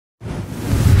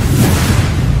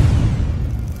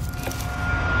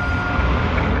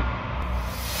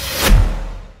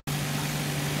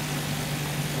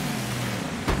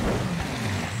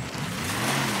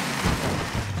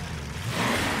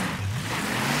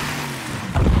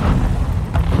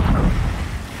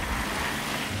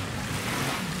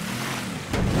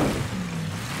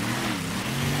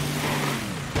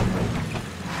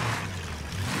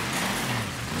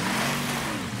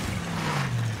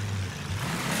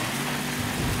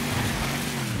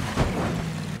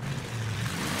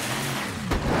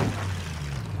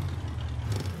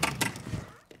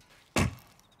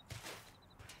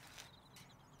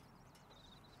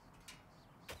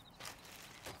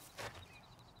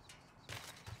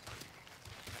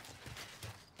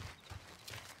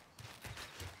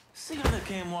See how they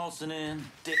came waltzing in?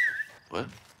 What?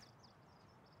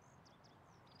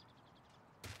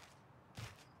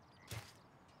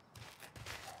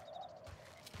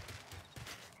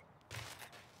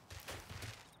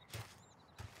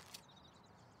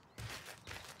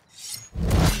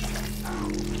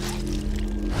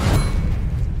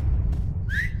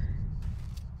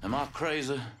 Am I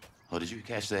crazy, or did you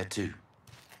catch that too?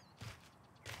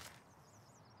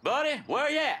 Buddy,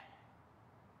 where you at?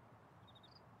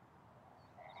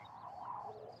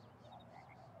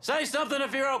 Say something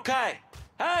if you're okay.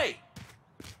 Hey!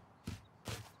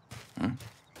 Hmm?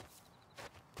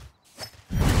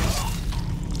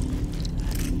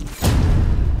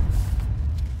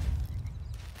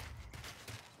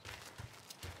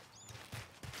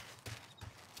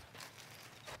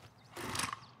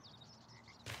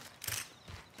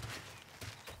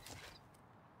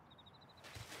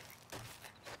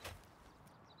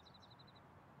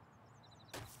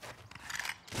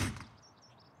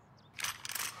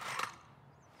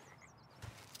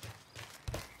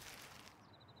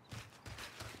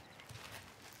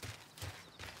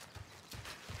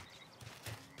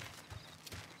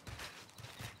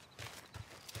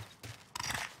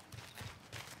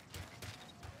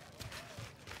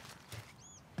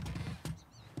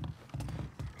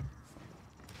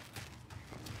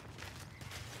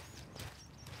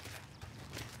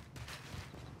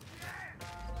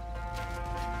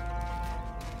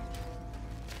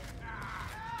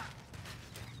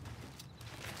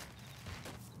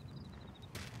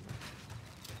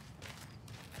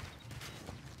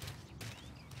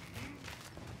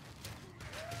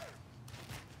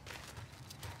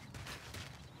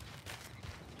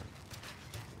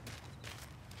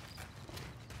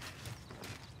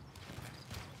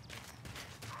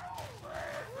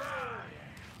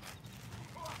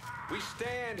 We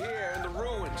stand here in the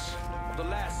ruins of the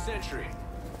last century.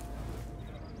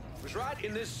 It was right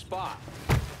in this spot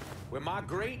where my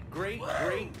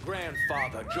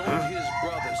great-great-great-grandfather joined his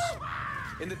brothers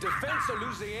in the defense of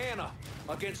Louisiana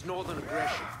against northern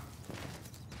aggression.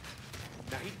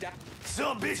 Now he died.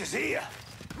 Some bitch is here!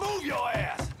 Move your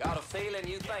ass! Got a feeling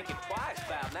you thinking twice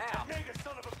about now. Nigga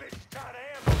son of a bitch is trying to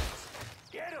ambush us.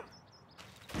 Get him!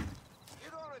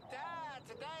 You're gonna die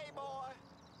today, boy.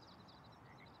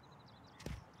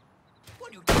 What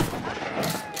are you doing?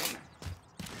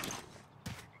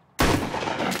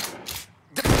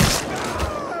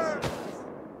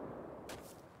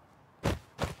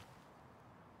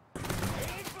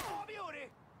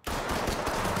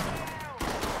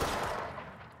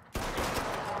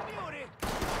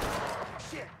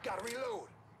 Shit, gotta reload.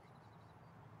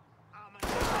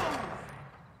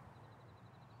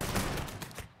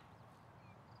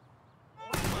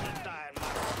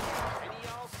 Any of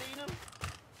y'all seen him?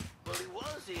 Well, he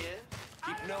was here.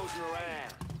 Keep nosing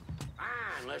around.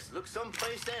 Fine, let's look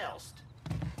someplace else.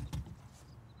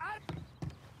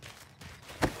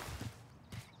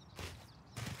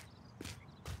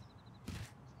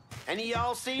 Any of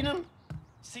y'all seen him?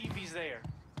 See if he's there.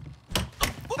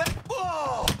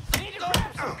 Whoa! Need to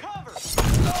grab some cover!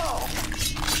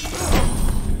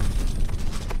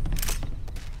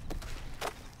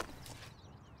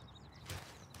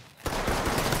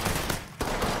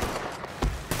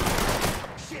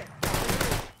 Shit!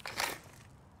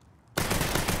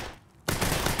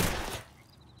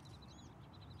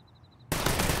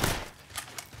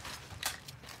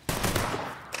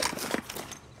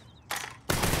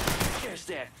 There's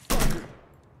that fucker.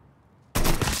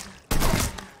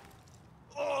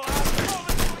 Oh, I'm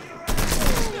coming for your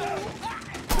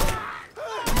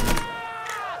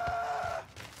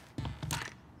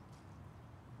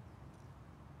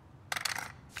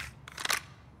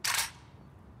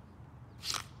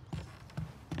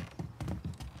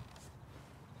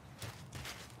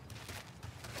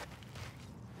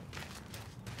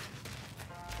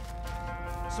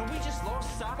So we just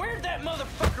lost sight. Where'd that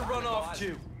motherfucker run off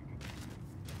to?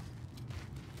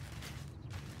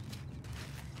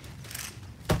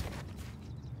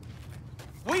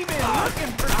 We've been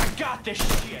looking for. I got this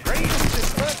shit. Freedom to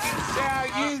fucking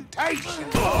salutation,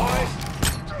 boys!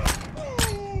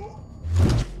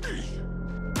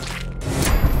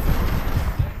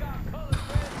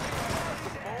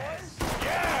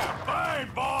 Yeah, fine,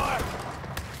 boy!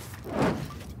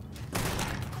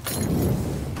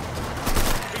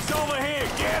 He's over here,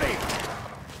 get him!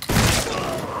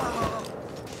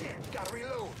 Shit, gotta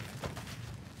reload.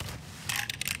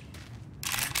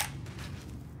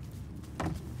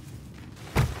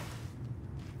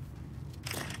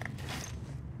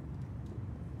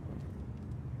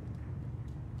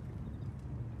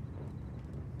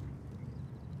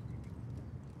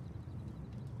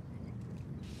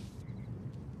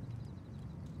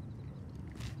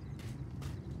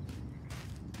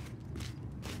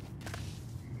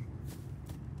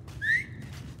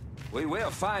 We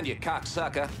will find you,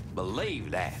 cocksucker.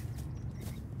 Believe that.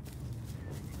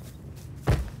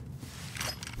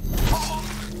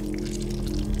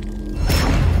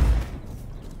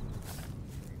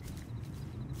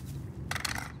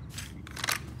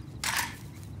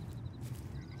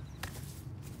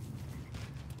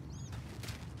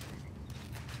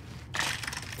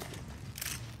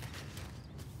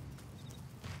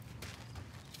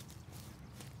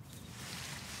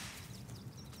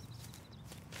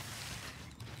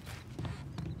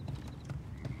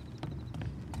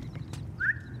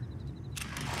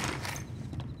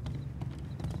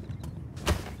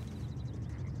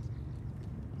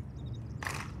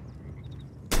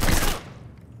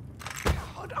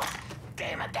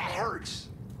 Damn it, that hurts.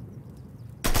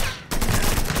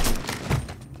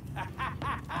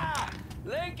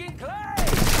 Lincoln Clay!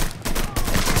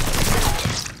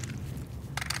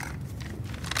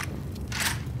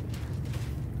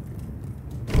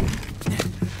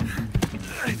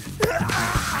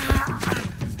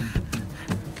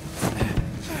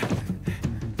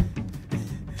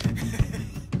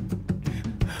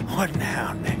 What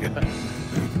now, nigga?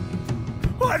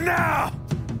 What now?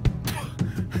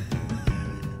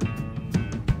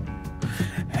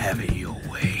 Have it your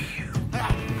way.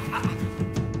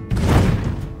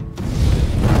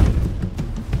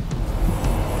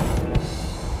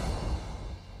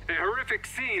 A horrific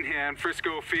scene here in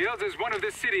Frisco Fields as one of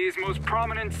the city's most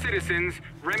prominent citizens,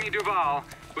 Remy Duval,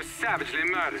 was savagely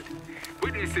murdered.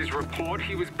 Witnesses report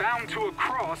he was bound to a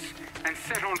cross and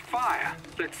set on fire.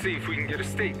 Let's see if we can get a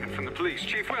statement from the police.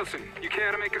 Chief Wilson, you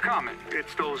care to make a comment?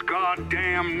 It's those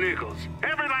goddamn niggles.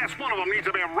 Every last one of them needs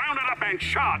to be rounded up and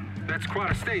shot. That's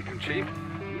quite a statement, Chief.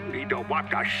 You need to wipe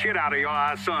the shit out of your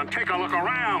eyes, son. Take a look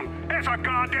around. There's a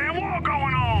goddamn war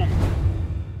going on.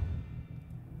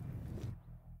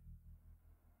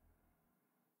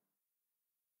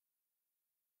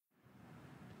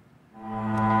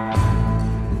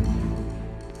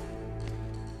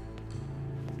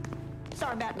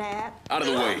 Sorry about that. Out of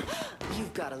the way.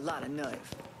 You've got a lot of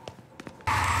nerve.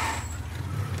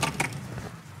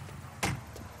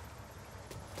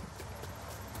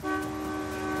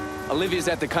 Olivia's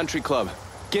at the country club.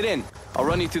 Get in. I'll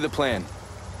run you through the plan.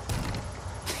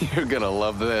 You're gonna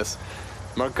love this.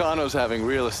 Marcano's having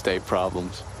real estate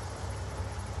problems.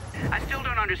 I still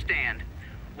don't understand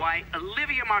why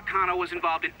Olivia Marcano was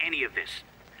involved in any of this.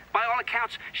 By all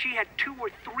accounts, she had 2 or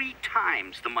 3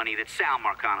 times the money that Sal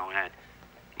Marcano had.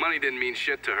 Money didn't mean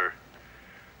shit to her.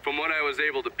 From what I was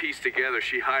able to piece together,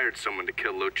 she hired someone to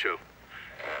kill Lucho.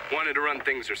 Wanted to run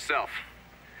things herself.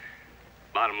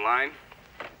 Bottom line,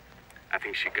 I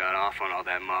think she got off on all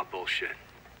that mob bullshit.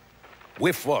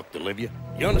 We're fucked, Olivia.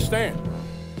 You understand?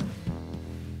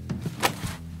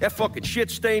 That fucking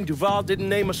shit-stained Duval didn't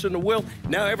name us in the will.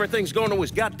 Now everything's going to his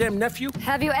goddamn nephew.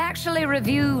 Have you actually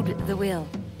reviewed the will?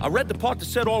 I read the part that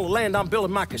said all the land I'm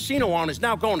building my casino on is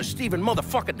now going to Stephen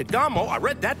motherfucking DeGamo. I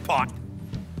read that part.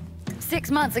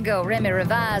 6 months ago, Remy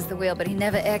revised the will, but he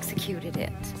never executed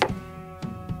it.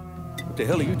 What the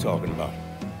hell are you talking about?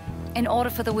 In order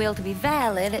for the will to be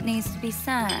valid, it needs to be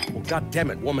signed. Well,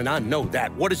 goddammit, woman, I know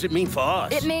that. What does it mean for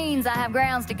us? It means I have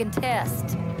grounds to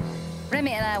contest.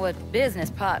 Remy and I were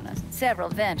business partners in several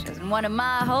ventures, and one of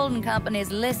my holding companies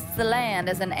lists the land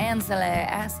as an ancillary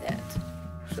asset.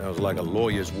 Sounds like a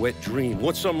lawyer's wet dream.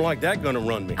 What's something like that gonna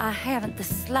run me? I haven't the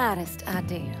slightest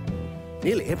idea.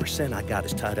 Nearly every cent I got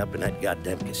is tied up in that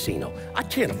goddamn casino. I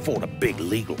can't afford a big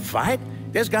legal fight.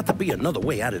 There's got to be another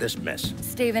way out of this mess.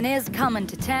 Stephen is coming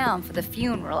to town for the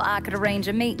funeral. I could arrange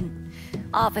a meeting.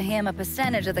 Offer him a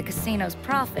percentage of the casino's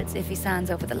profits if he signs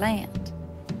over the land.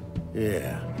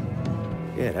 Yeah,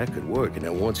 that could work. And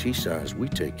then once he signs, we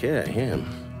take care of him.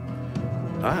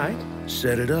 All right,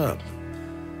 set it up.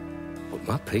 But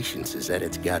my patience is at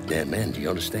its goddamn end. Do you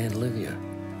understand, Olivia?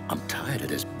 I'm tired of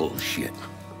this bullshit.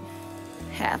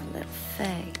 Have a little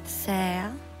faith,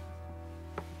 Sal.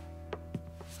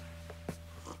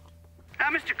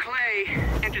 Mr. Clay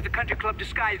entered the country club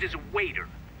disguised as a waiter.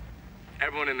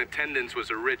 Everyone in attendance was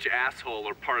a rich asshole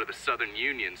or part of the Southern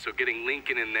Union, so getting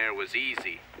Lincoln in there was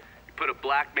easy. You put a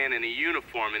black man in a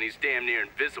uniform and he's damn near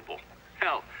invisible.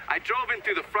 Hell, I drove in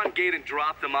through the front gate and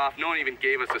dropped him off. No one even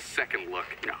gave us a second look.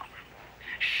 No.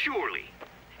 Surely,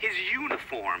 his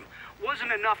uniform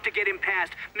wasn't enough to get him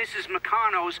past Mrs.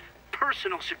 Marcano's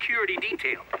personal security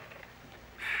detail.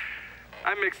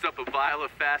 I mixed up a vial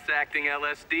of fast-acting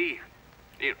LSD.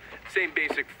 You know, same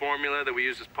basic formula that we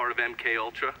use as part of MK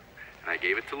Ultra. And I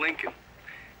gave it to Lincoln.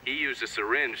 He used a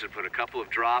syringe to put a couple of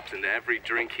drops into every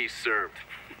drink he served.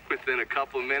 Within a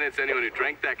couple of minutes, anyone who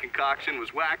drank that concoction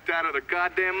was whacked out of their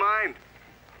goddamn mind.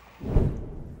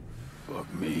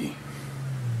 Fuck me.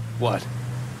 What?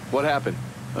 What happened?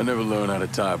 I never learned how to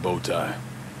tie a bow tie.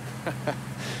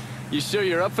 You sure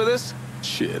you're up for this?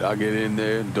 Shit, I'll get in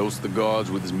there and dose the guards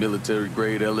with his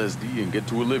military-grade LSD and get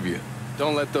to Olivia.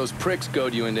 Don't let those pricks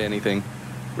goad you into anything.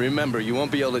 Remember, you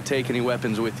won't be able to take any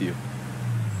weapons with you.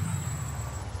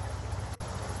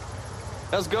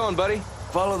 How's it going, buddy?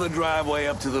 Follow the driveway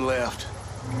up to the left.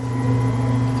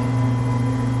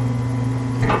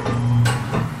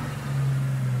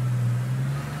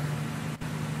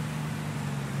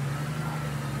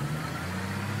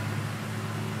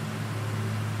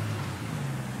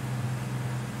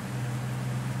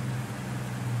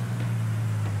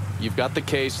 You've got the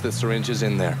case, the syringe is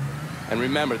in there. And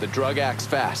remember, the drug acts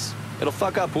fast. It'll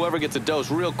fuck up whoever gets a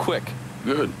dose real quick.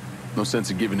 Good. No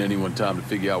sense in giving anyone time to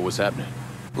figure out what's happening.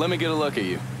 Let me get a look at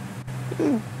you.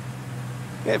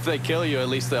 If they kill you, at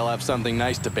least they'll have something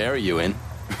nice to bury you in.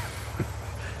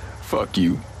 Fuck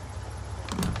you.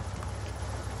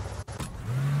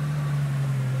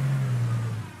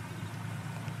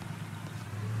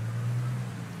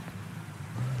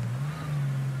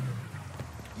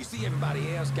 You see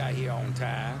everybody else got here on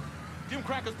time. Them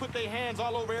crackers put their hands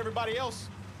all over everybody else.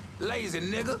 Lazy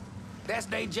nigga. That's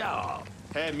their job.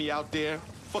 Had me out there,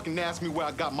 fucking asked me where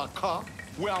I got my car,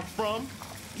 where I'm from.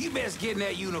 You best get in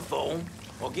that uniform,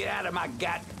 or get out of my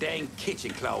goddamn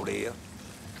kitchen, Claudia.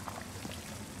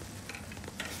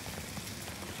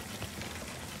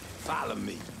 Follow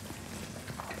me.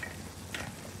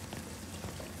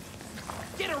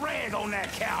 Get a rag on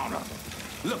that counter.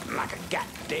 Looking like a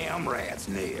goddamn rat's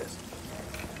nest.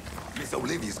 Miss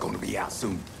Olivia's gonna be out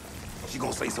soon. She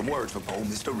gonna say some words for poor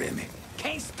Mr. Remy.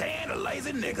 Can't stand a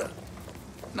lazy nigga.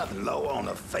 Nothing low on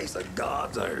the face of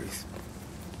God's earth.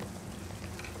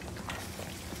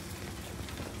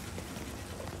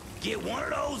 Get one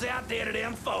of those out there to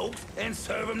them folks and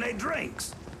serve them their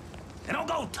drinks. And don't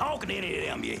go talking to any of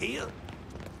them, you hear?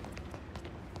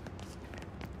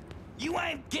 You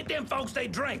ain't get them folks their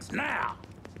drinks now.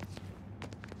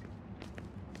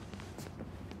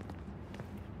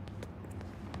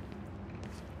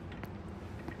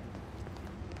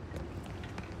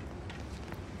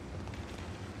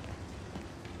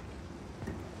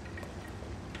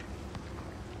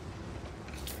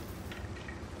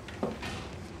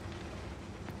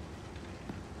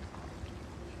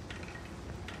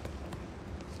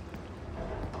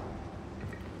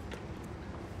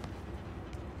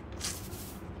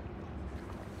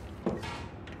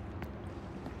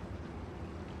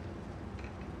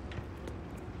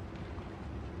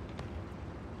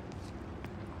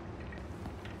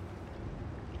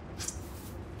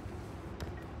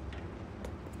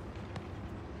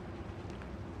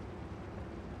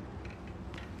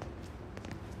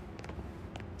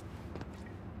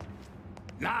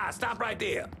 Nah, stop right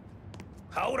there.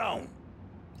 Hold on.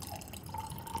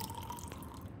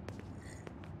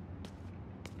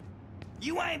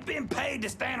 You ain't been paid to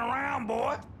stand around,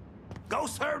 boy. Go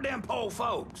serve them poor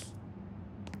folks.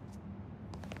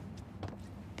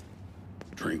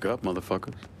 Drink up,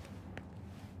 motherfuckers.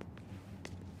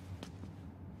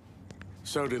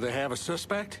 So do they have a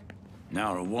suspect?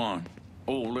 Now to one.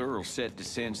 Old Earl set to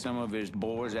send some of his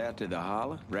boys out to the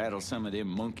holler, rattle some of them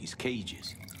monkeys'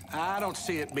 cages. I don't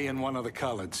see it being one of the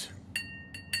coloreds.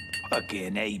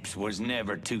 Fucking apes was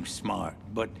never too smart,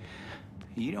 but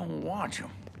you don't watch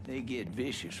them. They get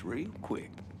vicious real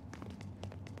quick.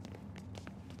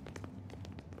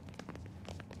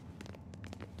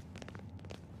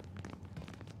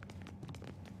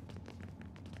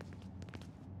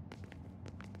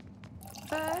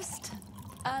 First,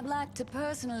 I'd like to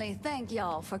personally thank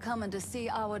y'all for coming to see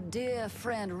our dear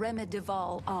friend Remy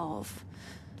Duval off.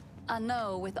 I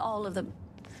know with all of the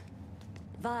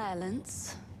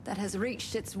violence that has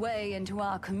reached its way into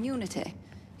our community,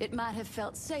 it might have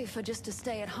felt safer just to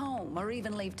stay at home or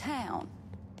even leave town.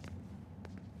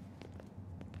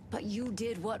 But you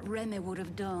did what Remy would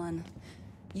have done.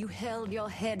 You held your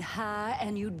head high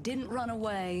and you didn't run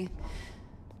away.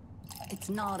 It's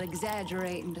not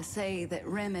exaggerating to say that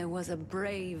Remy was a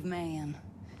brave man.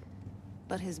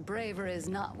 But his bravery is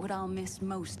not what I'll miss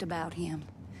most about him.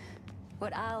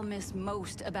 What I'll miss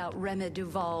most about Remy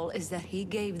Duval is that he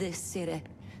gave this city,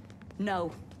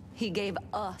 no, he gave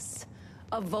us,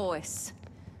 a voice.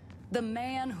 The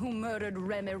man who murdered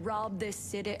Remy robbed this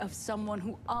city of someone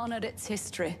who honored its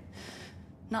history.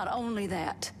 Not only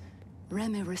that,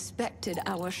 Remy respected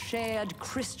our shared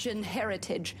Christian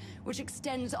heritage, which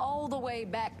extends all the way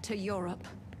back to Europe.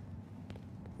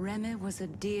 Remy was a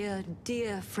dear,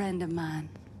 dear friend of mine.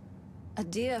 A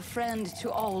dear friend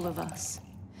to all of us.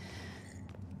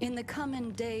 In the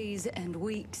coming days and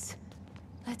weeks,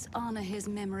 Let's honor his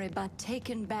memory by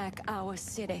taking back our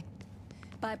city.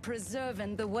 By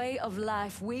preserving the way of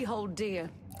life we hold dear.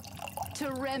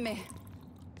 To Remy.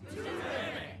 To Remy.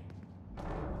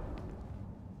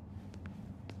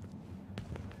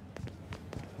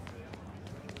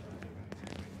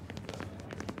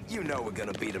 You know we're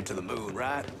gonna beat them to the moon,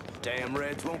 right? Damn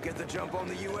Reds won't get the jump on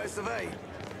the US of A.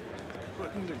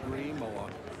 Couldn't agree more.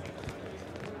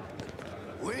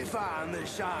 We find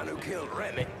this Shine who killed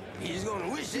Remy. He's gonna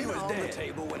wish he was dead. On the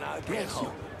table when I get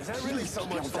home. Is that really so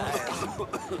much fun?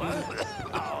 What?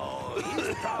 Oh,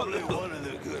 he's probably one of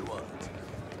the good ones.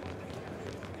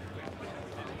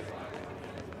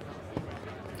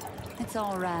 It's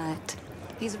all right.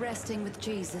 He's resting with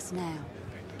Jesus now.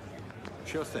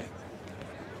 Sure thing.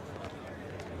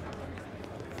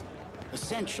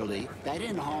 Essentially, that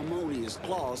inharmonious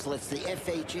clause lets the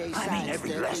FHA sign. I mean,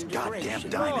 every last goddamn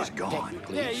dime is gone.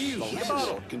 Yeah, you.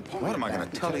 What am I gonna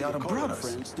tell the other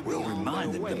brothers? We'll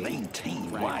remind them to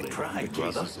maintain why try,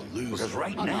 brother. Because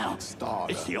right now,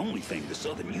 it's the only thing the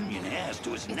Southern Union has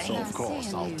to its name. Of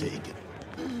course, I'll take it.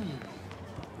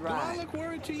 Do I look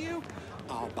worried to you?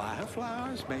 I'll buy her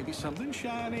flowers, maybe something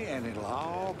shiny, and it'll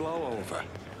all blow over.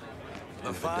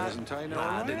 The fight?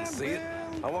 Nah, I didn't see it.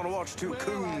 I want to watch two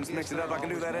coons mix it up. I can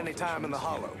do that anytime in the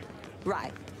Hollow.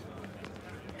 Right.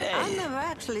 Hey, I've never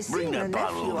actually seen a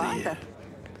nephew either.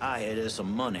 I had her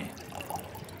some money.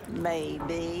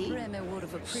 Maybe. Remy would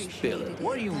have appreciated Spill it.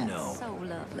 What do you That's know? So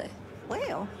lovely.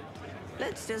 Well,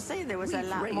 let's just say there was a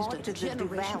lot more to the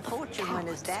Duval fortune when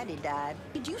his daddy died.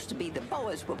 It used to be the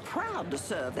boys were proud to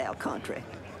serve our country.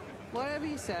 Whatever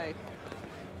you say.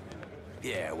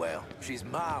 Yeah, well, she's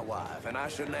my wife, and I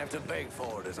shouldn't have to beg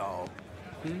for it is all.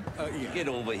 Get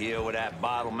over here with that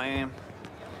bottle, ma'am.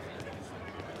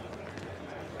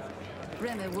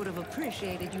 Remy would have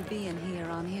appreciated you being here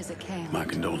on his account. My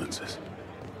condolences.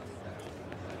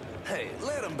 Hey,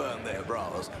 let them burn their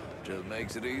bras. Just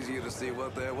makes it easier to see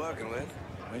what they're working with.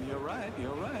 Well, you're right,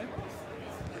 you're right.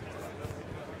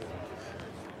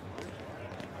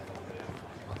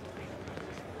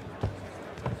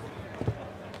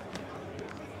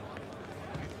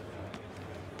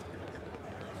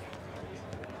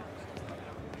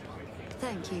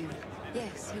 Thank you.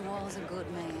 Yes, he was a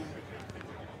good man.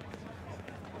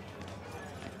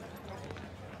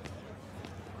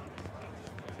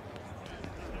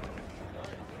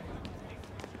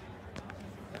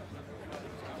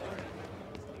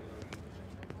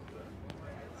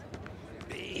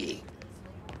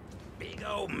 Big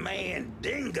old man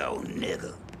dingo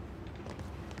nigga.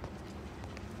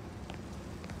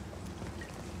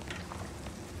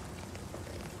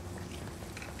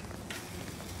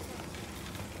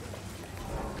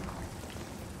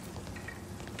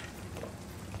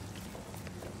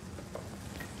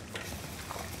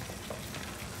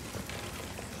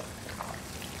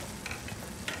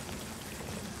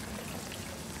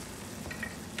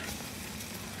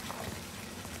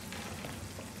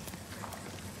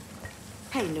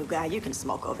 Hey, new guy, you can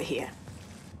smoke over here.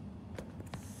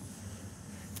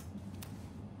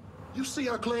 You see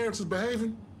how Clarence is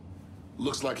behaving?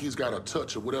 Looks like he's got a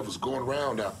touch of whatever's going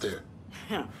around out there.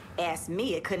 Ask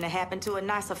me, it couldn't have happened to a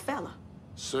nicer fella.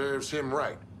 Serves him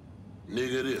right.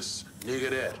 Nigga this, nigga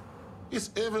that.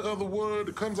 It's every other word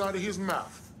that comes out of his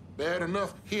mouth. Bad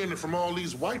enough hearing it from all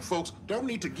these white folks. Don't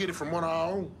need to get it from one of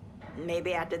our own.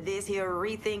 Maybe after this, he'll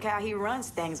rethink how he runs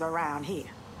things around here.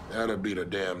 That'll be the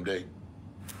damn day.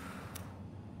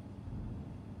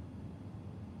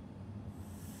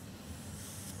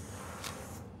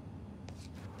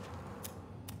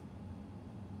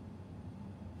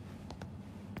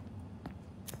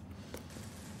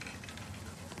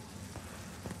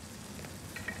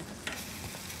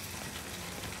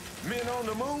 Men on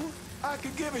the moon? I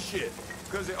could give a shit,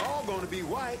 because they're all gonna be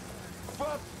white.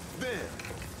 Fuck them.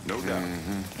 No doubt.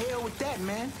 Hell with that,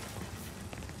 man.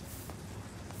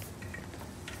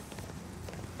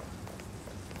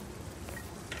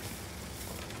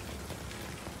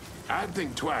 I'd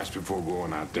think twice before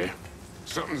going out there.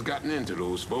 Something's gotten into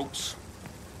those folks.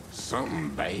 Something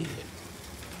bad.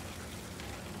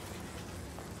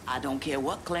 I don't care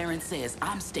what Clarence says,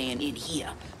 I'm staying in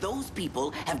here. Those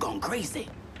people have gone crazy.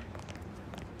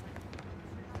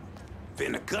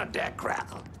 Finna cut that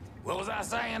crackle. What was I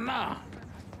saying now?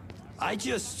 I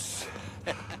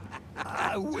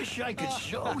wish I could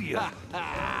show you.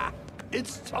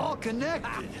 It's all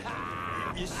connected.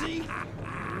 You see?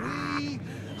 We,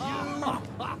 you,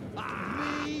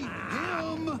 me,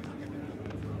 him.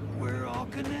 We're all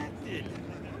connected.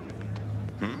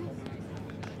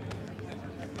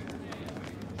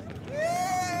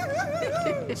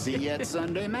 See you at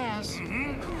Sunday Mass.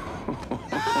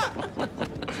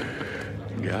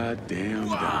 goddamn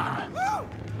dynamite.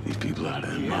 These people out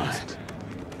of their minds.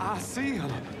 I see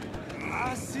him.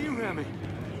 I see Remy.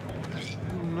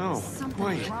 Oh, no.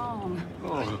 Something's wrong.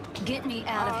 Oh. Get me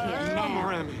out of here now.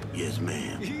 Remy. Yes,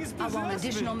 ma'am. I want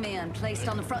additional men placed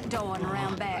on the front door and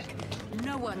around back.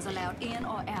 No one's allowed in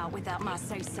or out without my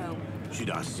say-so. Should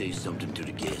I say something to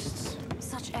the guests?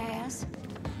 Such as?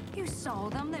 You saw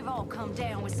them. They've all come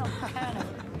down with some kind of...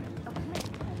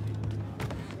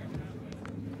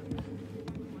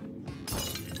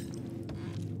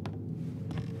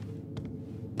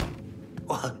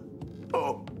 What?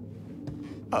 Oh,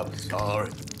 I'm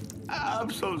sorry.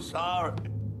 I'm so sorry.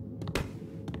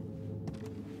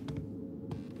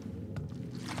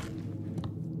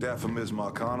 That for Ms.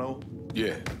 Marcano?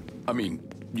 Yeah. I mean,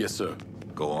 yes, sir.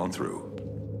 Go on through.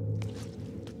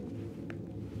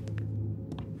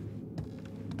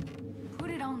 Put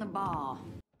it on the bar.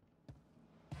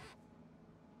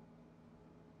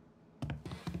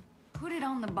 Put it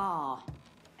on the bar.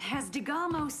 Has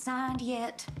DeGarmo signed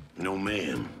yet? No,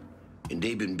 ma'am. And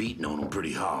they've been beating on him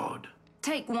pretty hard.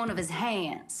 Take one of his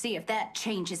hands, see if that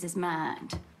changes his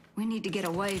mind. We need to get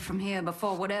away from here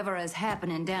before whatever is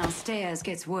happening downstairs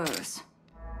gets worse.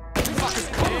 Fucker's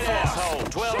coming for us. Asshole,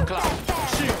 12 o'clock.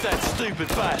 Shoot that stupid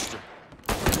bastard.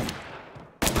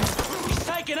 He's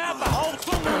taking out the whole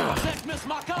thing. That's Miss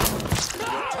Marcano.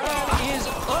 Turn is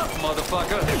up,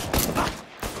 motherfucker.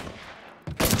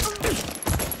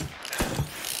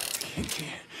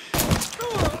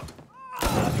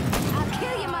 I'll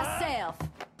kill you myself.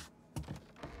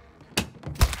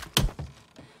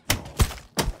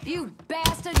 You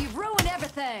bastard, you've ruined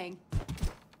everything.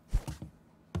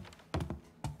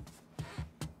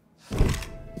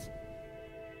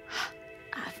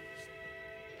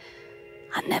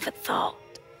 I never thought.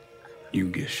 You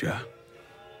get shot.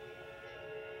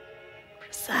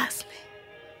 Precisely.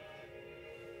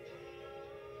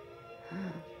 The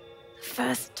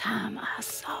first time I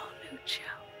saw Lucio,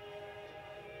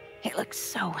 he looked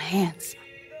so handsome,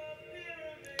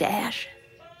 dashing,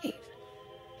 even.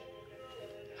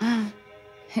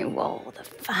 He wore the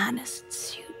finest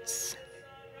suits,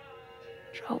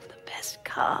 drove the best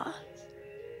cars.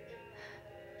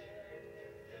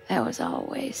 There was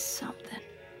always something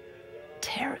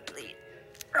terribly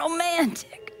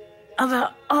romantic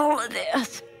about all of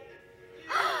this.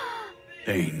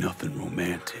 There ain't nothing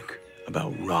romantic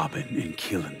about robbing and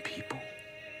killing people.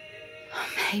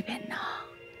 Maybe not.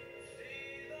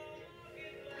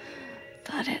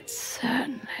 But it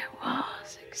certainly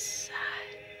was exciting.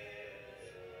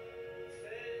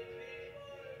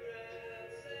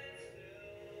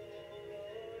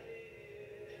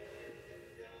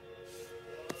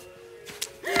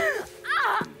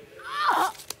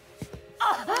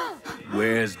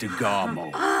 Where's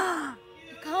DeGarmo?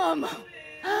 Come.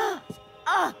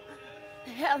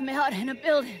 They have me out in a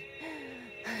building.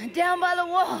 Down by the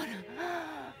water.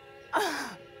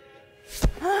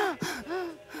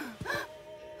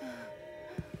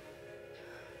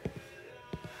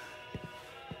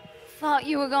 Thought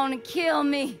you were gonna kill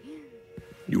me.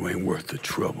 You ain't worth the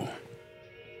trouble.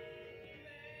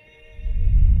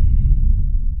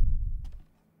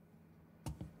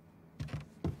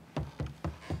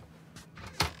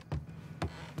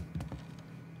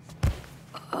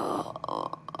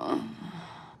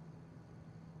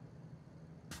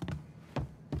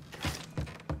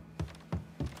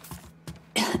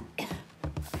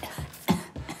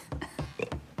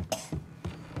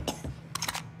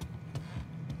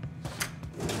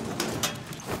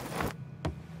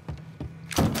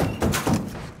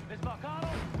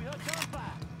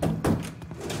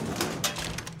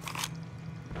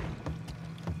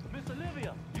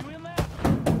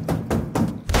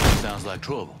 Sounds like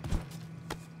trouble.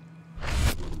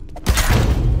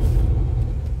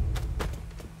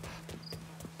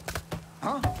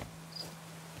 Huh?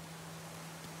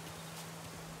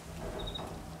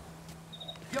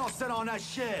 Y'all sit on that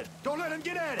shed. Don't let him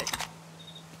get at it.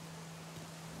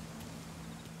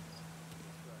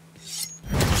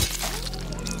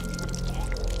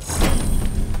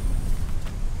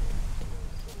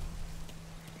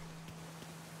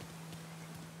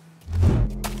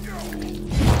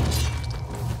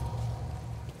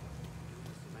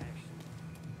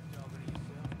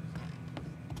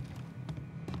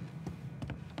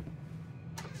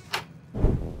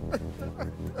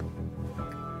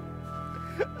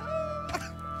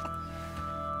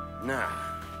 Nah.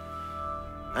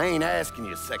 I ain't asking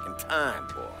you a second time,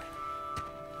 boy.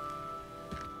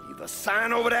 Either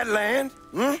sign over that land,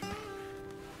 I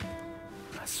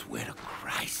swear to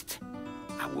Christ,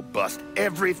 I will bust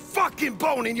every fucking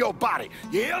bone in your body.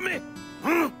 You hear me?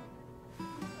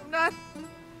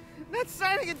 Not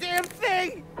signing a damn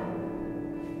thing!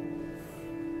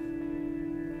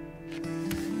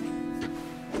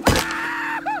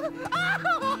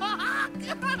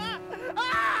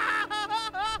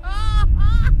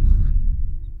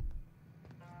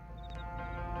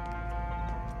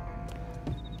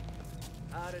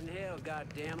 Hot in hell,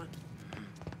 goddammit.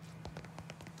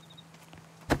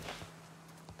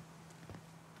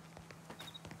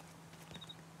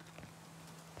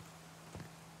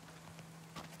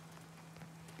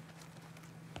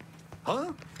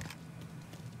 Huh?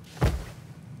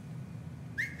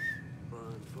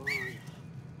 Fun.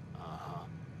 Uh-huh.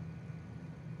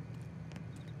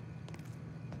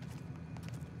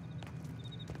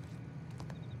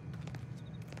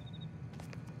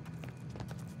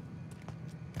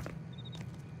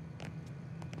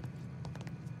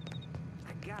 I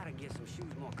gotta get some shoes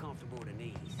more comfortable than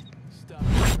these. Stop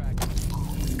distracting.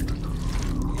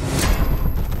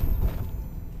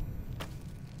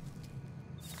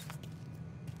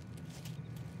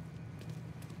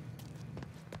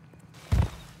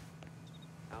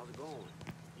 How's it going?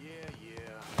 Yeah.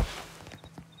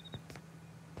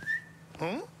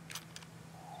 Huh?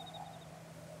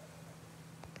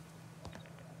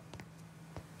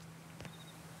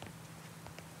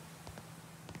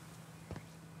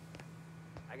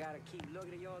 I gotta keep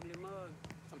looking at your ugly mug.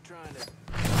 I'm trying to...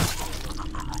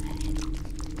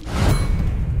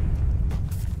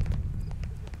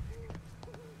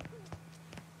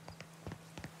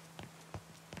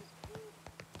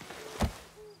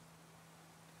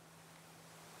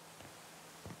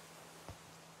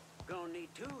 Gonna need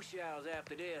 2 showers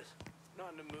after this.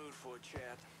 Not in the mood for a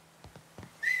chat.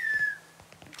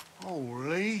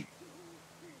 Holy.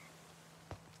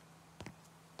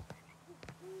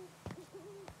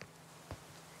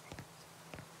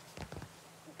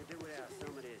 Could do without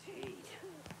some of this heat.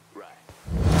 Right.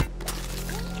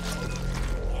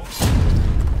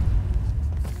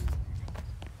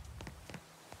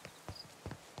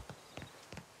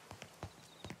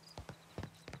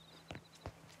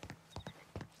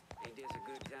 Ain't this a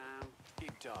good time?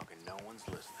 Keep talking, no one's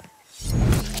listening.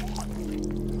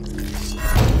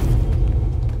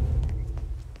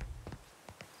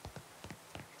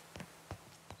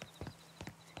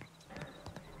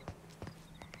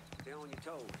 Stay on your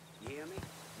toes. You hear me?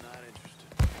 Not interested.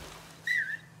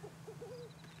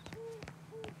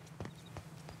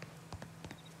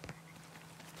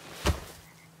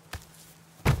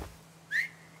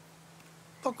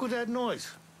 Fuck with that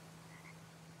noise.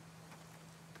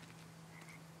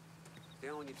 Stay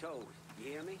on your toes.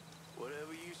 You hear me?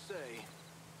 Whatever you say.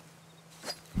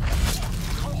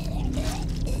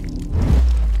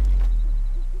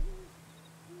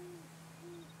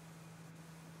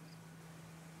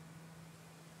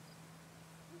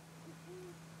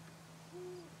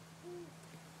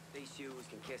 These shoes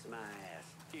can kiss my ass.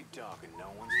 Keep talking, no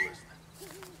one's listening.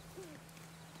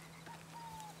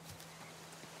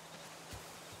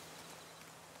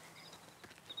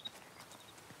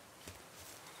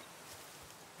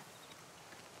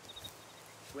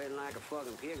 Sweating like a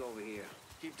fucking pig over here.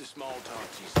 Keep the small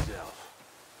talk to yourself.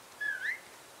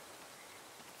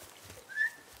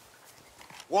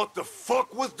 What the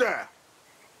fuck was that?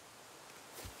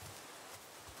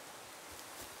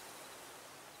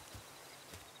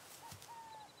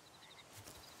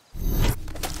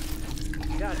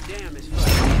 God damn, it's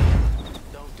fucking.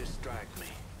 Don't distract me.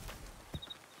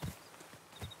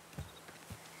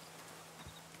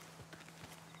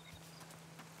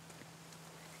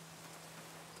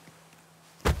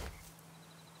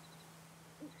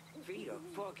 Feet are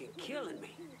fucking killing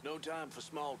me. No time for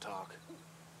small talk.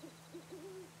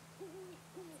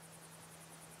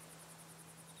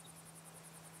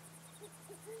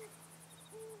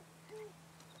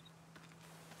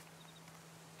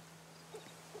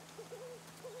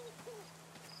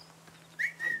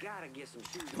 I gotta get some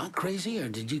shoes. Am I crazy, or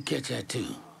did you catch that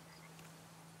too?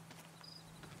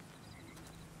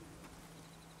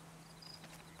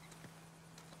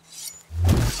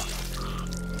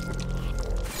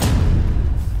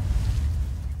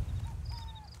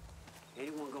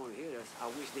 Anyone gonna hit us, I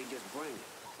wish they'd just bring it.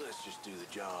 Let's just do the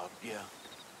job, yeah.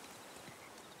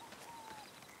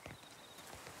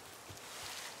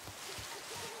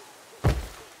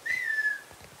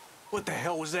 What the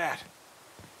hell was that?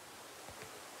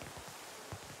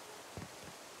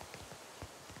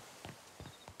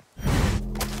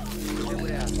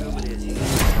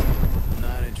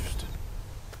 Not interested.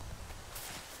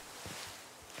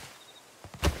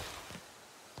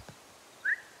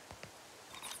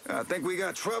 I think we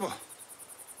got trouble.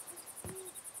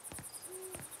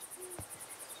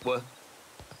 What?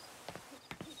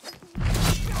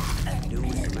 Do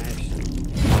with some action.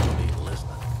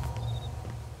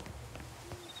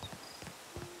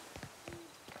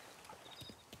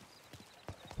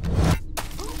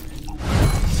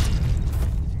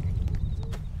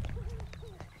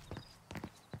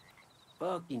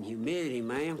 fucking humidity,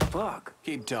 man. Fuck.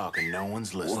 Keep talking, no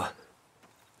one's listening. What?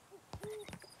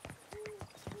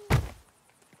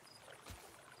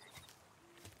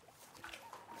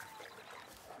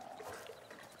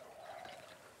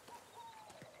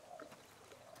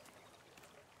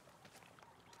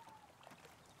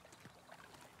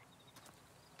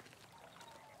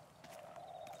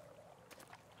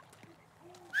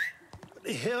 What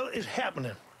the hell is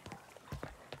happening?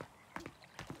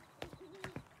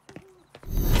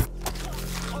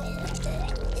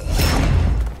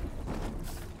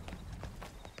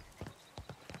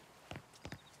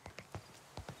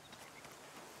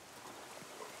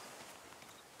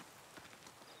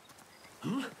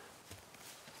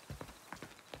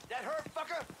 That hurt,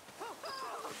 fucker?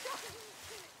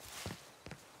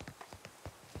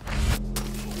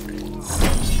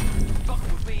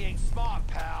 Fucking with me ain't smart,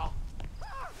 pal.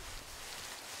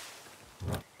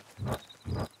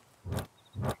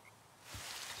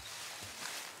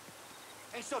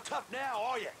 Ain't so tough now,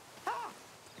 are you?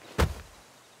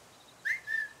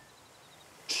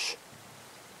 Shh.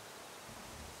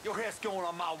 Your hair's going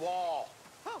on my wall.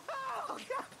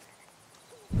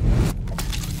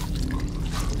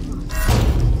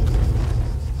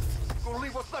 Gonna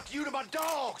leave what's left of you to my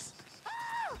dogs.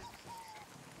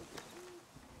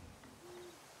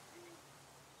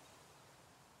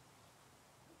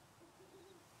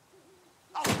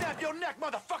 I'll snap your neck,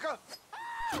 motherfucker!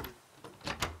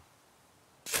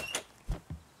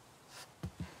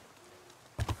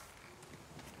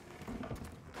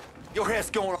 Your hair's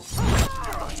going on.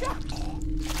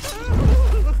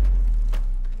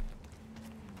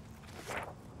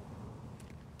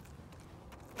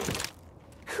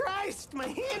 Christ, my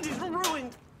hand is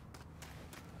ruined.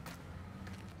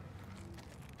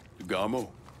 Gamo,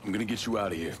 I'm gonna get you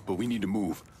out of here, but we need to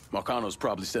move. Marcano's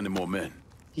probably sending more men.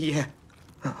 Yeah.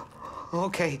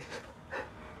 Okay.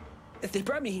 They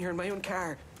brought me here in my own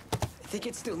car. I think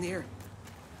it's still near.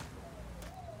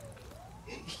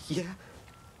 Yeah.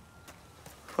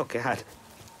 Oh, God.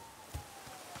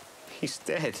 He's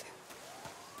dead.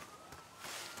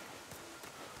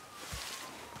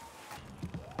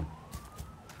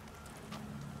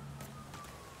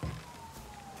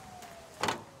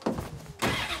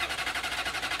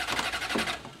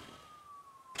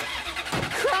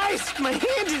 Christ, my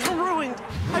hand is ruined.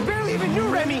 I barely even knew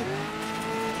Remy.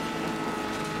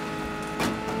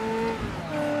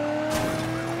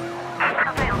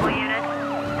 Available unit.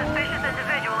 Suspicious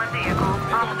individual in vehicle.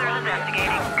 Officers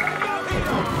investigating.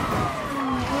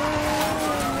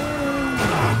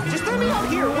 Just let me out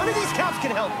here. One of these cops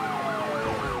can help.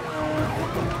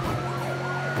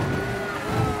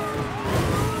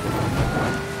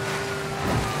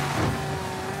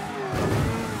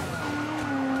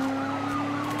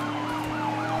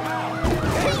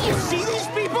 Hey, you see these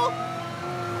people?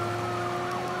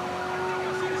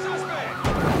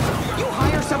 You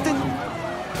hire something?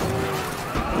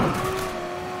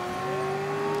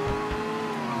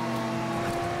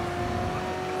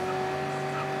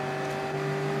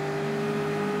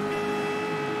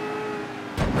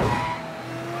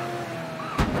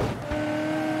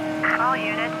 All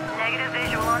units, negative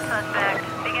visual on suspect.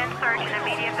 Begin search in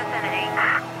immediate vicinity.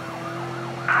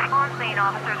 On scene,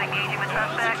 officers engaging with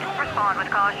suspect. Respond with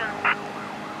caution.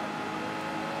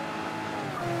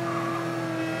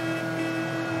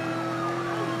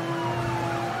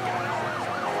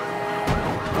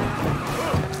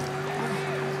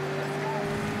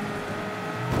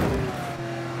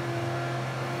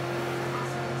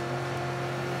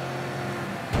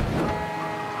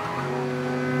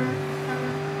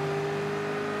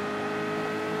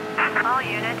 All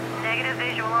units, negative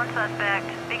visual on suspect.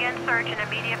 Begin search in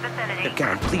immediate vicinity.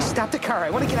 God, please stop the car. I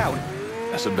want to get out.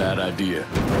 That's a bad idea.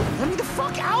 Let me the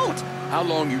fuck out! How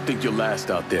long you think you'll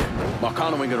last out there?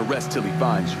 Marcano ain't gonna rest till he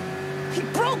finds you. He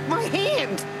broke my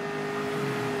hand!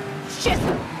 Shit!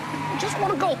 I just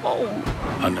want to go home.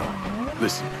 I know.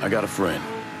 Listen, I got a friend.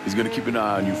 He's gonna keep an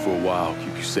eye on you for a while,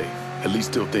 keep you safe. At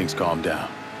least till things calm down.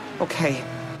 Okay,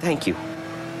 thank you.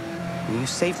 You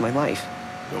saved my life.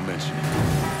 Don't mention it.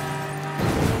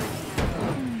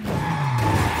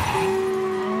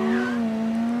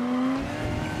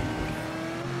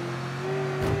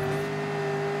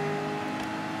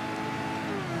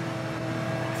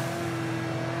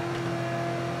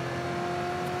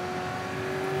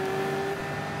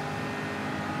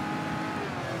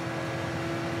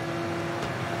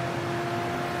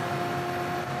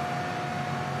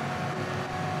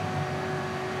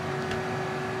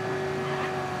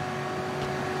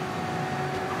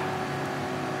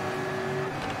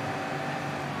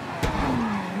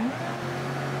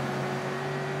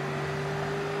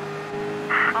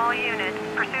 All units,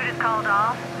 Pursuit is called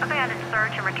off. Abandon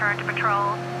search and return to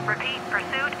patrol. Repeat,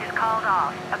 pursuit is called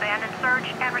off. Abandon search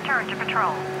and return to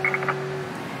patrol.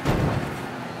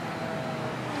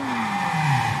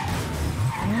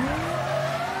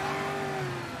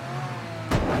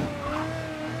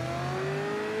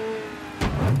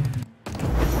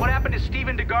 What happened to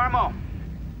Stephen DeGarmo?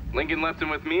 Lincoln left him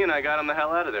with me and I got him the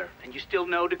hell out of there. And you still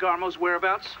know DeGarmo's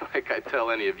whereabouts? Like I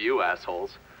tell any of you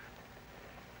assholes.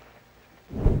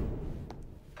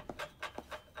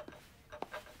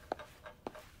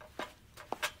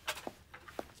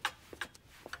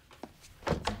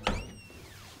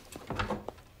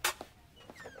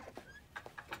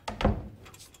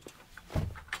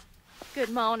 Good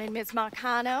morning, Miss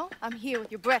Marcano. I'm here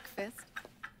with your breakfast.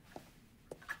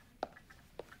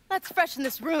 Let's freshen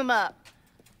this room up.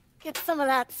 Get some of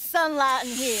that sunlight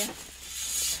in here.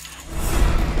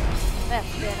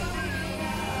 That's better.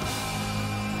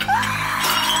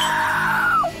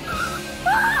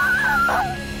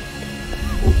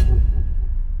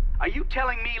 Are you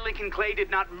telling me Lincoln Clay did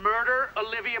not murder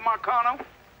Olivia Marcano?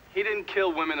 He didn't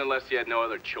kill women unless he had no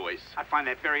other choice. I find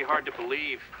that very hard to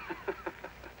believe.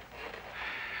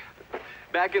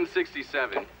 Back in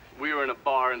 '67, we were in a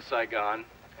bar in Saigon,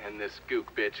 and this gook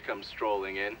bitch comes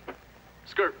strolling in.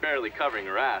 Skirt barely covering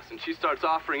her ass, and she starts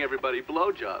offering everybody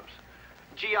blowjobs.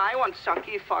 Gee, I want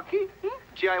sucky fucky.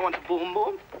 Gee, I want boom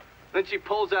boom. Then she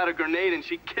pulls out a grenade and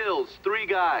she kills 3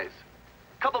 guys.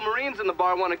 A couple Marines in the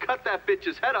bar want to cut that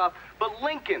bitch's head off, but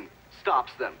Lincoln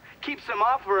stops them. Keeps them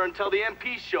off her until the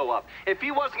MPs show up. If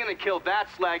he wasn't gonna kill that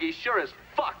slag, he sure as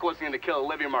fuck wasn't gonna kill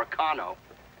Olivia Marcano.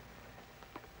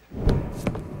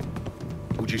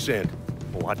 Who'd you send?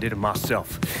 Oh, I did it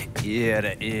myself. Ear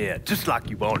to ear, just like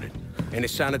you wanted. Any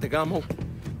sign of DeGarmo?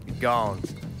 Gone.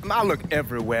 I look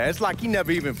everywhere. It's like he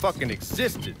never even fucking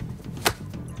existed.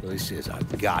 This is a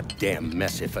goddamn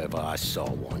mess if ever I saw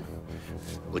one.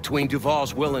 Between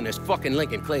Duval's will and this fucking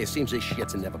Lincoln Clay, it seems this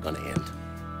shit's never gonna end.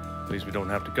 At least we don't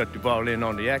have to cut Duval in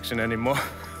on the action anymore.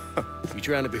 You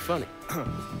trying to be funny?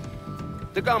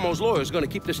 DeGarmo's lawyer's gonna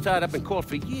keep this tied up in court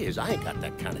for years. I ain't got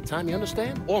that kind of time, you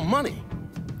understand? Or money.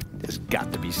 There's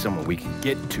got to be someone we can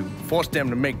get to. Force them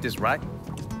to make this right.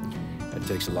 That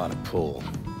takes a lot of pull.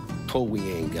 Pull we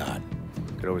ain't got.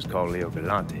 Could always call Leo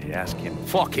Galante, ask him.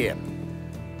 Fuck him.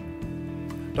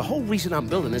 The whole reason I'm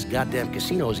building this goddamn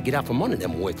casino is to get out from under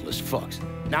them worthless fucks.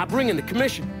 Now bring in the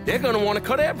commission. They're gonna want to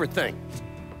cut everything.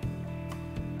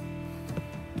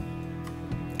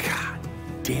 God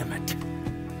damn it.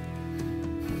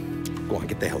 Go on,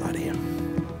 get the hell out of here.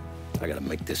 I gotta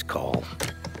make this call.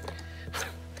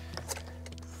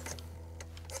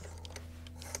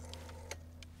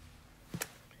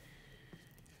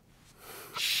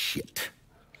 Shit.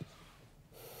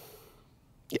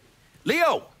 Yeah.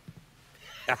 Leo!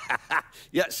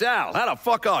 Yeah, Sal, how the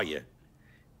fuck are you?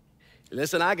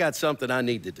 Listen, I got something I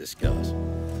need to discuss.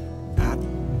 I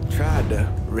tried to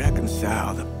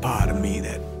reconcile the part of me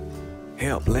that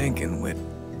helped Lincoln with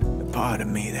the part of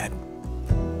me that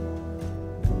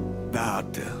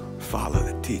vowed to follow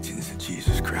the teachings of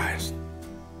Jesus Christ.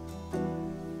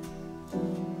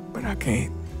 But I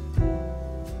can't.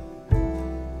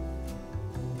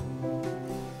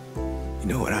 You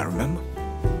know what I remember?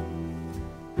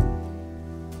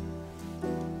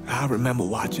 I remember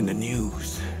watching the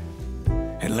news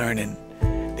and learning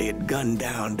they had gunned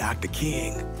down Dr.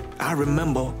 King. I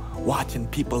remember watching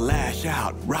people lash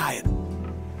out, riot,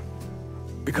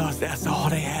 because that's all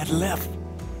they had left.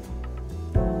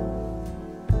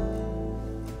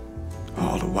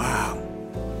 All the while,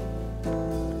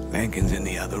 Lincoln's in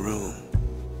the other room,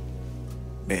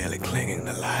 barely clinging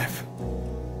to life.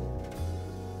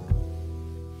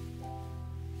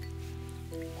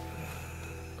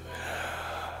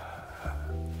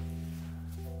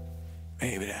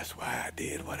 Maybe that's why I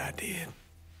did what I did.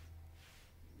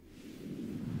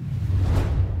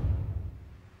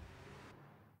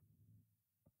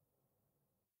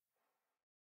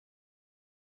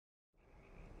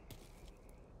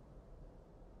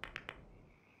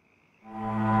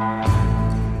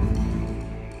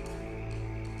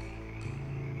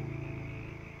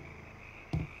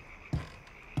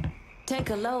 Take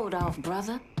a load off,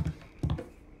 brother.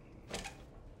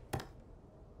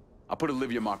 I put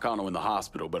Olivia Marcano in the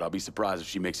hospital, but I'll be surprised if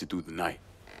she makes it through the night.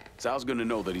 Sal's gonna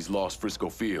know that he's lost Frisco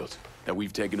Fields, that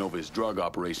we've taken over his drug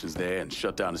operations there and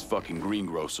shut down his fucking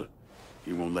greengrocer.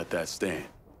 He won't let that stand.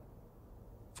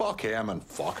 Fuck him and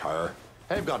fuck her.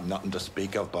 I've got nothing to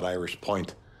speak of but Irish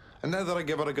Point. And now that I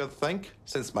give it a good think,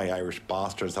 since my Irish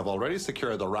bastards have already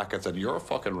secured the rackets at your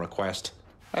fucking request,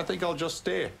 I think I'll just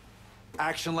stay.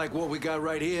 Action like what we got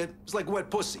right here is like wet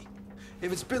pussy.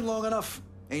 If it's been long enough,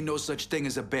 Ain't no such thing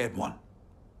as a bad one.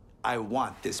 I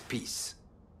want this peace.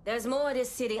 There's more of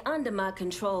this city under my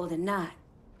control than not.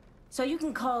 So you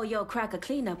can call your cracker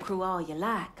cleanup crew all you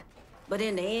like. But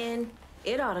in the end,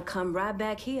 it ought to come right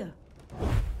back here.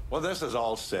 Well, this is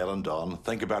all said and done.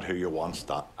 Think about who you want,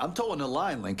 stop. I'm towing the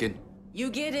line, Lincoln. You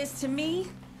give this to me,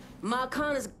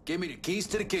 Marcana's... Give me the keys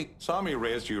to the king. Sammy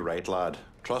raised you right, lad.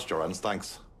 Trust your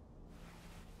instincts.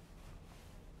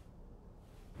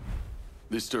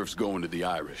 This turf's going to the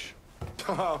Irish.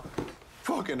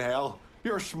 Fucking hell.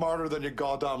 You're smarter than you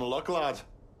goddamn look, lad.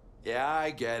 Yeah,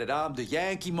 I get it. I'm the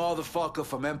Yankee motherfucker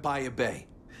from Empire Bay.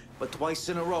 But twice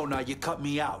in a row now you cut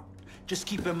me out. Just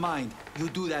keep in mind, you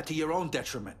do that to your own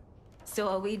detriment. So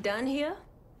are we done here?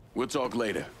 We'll talk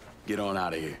later. Get on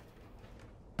out of here.